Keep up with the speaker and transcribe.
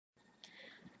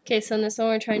Okay, so in this one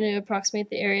we're trying to approximate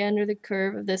the area under the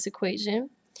curve of this equation.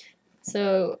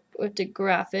 So we have to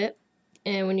graph it,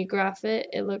 and when you graph it,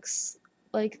 it looks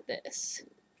like this.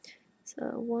 So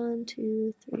 1,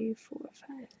 2, 3, 4,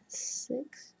 5,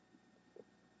 6,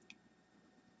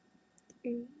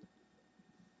 3.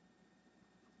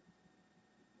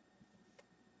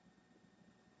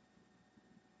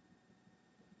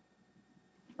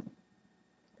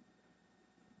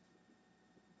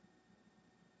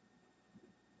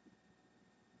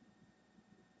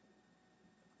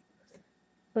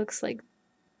 Looks like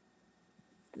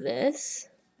this.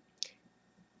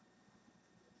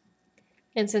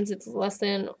 And since it's less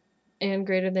than and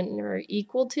greater than or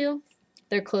equal to,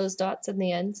 they're closed dots in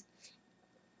the ends.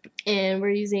 And we're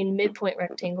using midpoint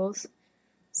rectangles.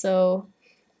 So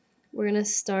we're going to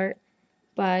start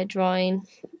by drawing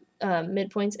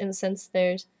midpoints, and since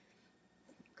there's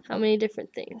how many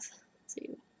different things? Let's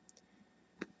see.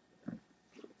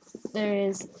 There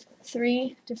is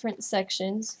 3 different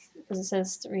sections, because it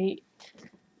says 3.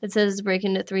 It says break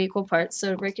into 3 equal parts.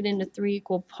 So to break it into 3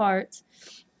 equal parts,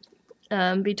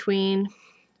 between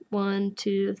 1,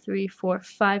 2, 3, 4,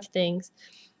 5 things.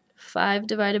 5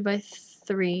 divided by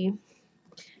 3.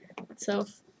 So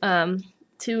 1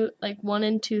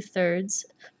 2/3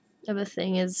 of a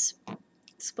thing is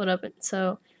split up.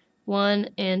 So 1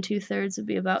 2/3 would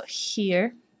be about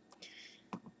here.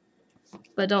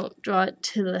 But don't draw it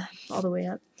to all the way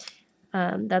up.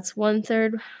 That's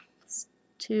 1/3.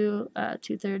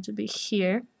 2/3 would be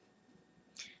here,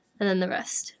 and then the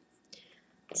rest.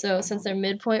 So since they're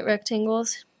midpoint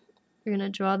rectangles, you're going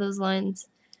to draw those lines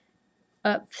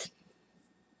up,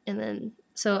 and then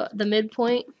so the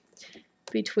midpoint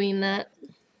between that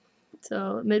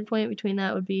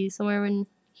would be somewhere in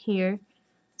here.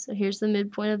 So here's the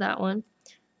midpoint of that one.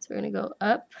 So we're going to go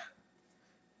up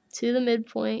to the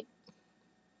midpoint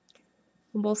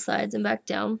on both sides and back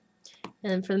down.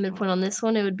 And then for the midpoint on this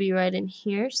one, it would be right in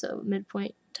here. So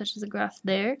midpoint touches the graph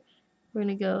there. We're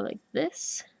going to go like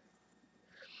this.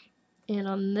 And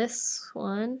on this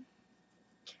one,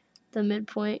 the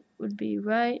midpoint would be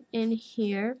right in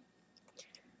here.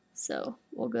 So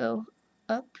we'll go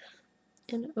up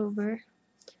and over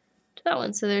to that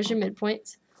one. So there's your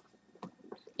midpoints.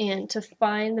 And to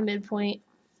find the midpoint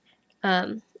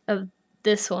of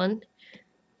this one,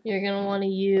 you're going to want to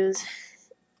use,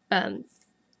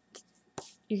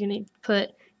 you're going to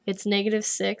put it's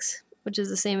 -6, which is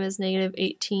the same as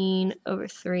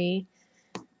 -18/3.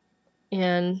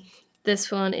 And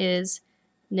this one is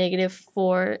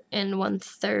 -4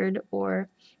 1/3 or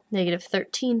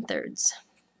 -13/3.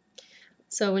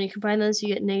 So when you combine those, you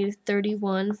get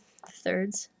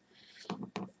 -31/3.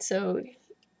 So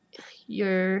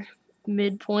your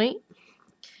midpoint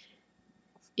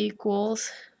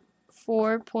equals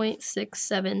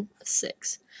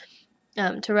 4.676.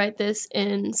 To write this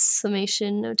in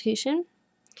summation notation,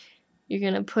 you're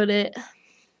going to put it,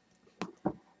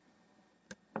 you're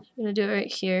going to do it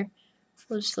right here.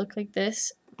 It'll just look like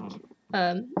this.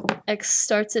 X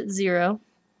starts at 0,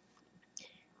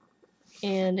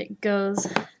 and it goes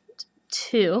to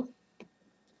 2.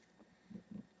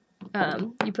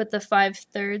 You put the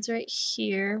 5/3 right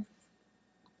here.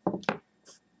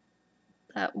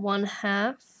 That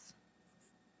 1/2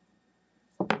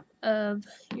 of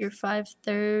your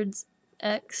 5/3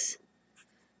 x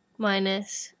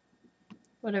minus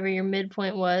whatever your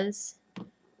midpoint was,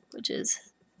 which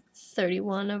is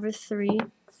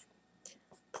 31/3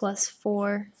 plus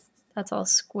 4, that's all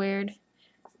squared,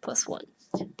 plus 1.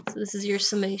 So this is your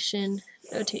summation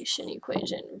notation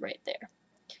equation right there.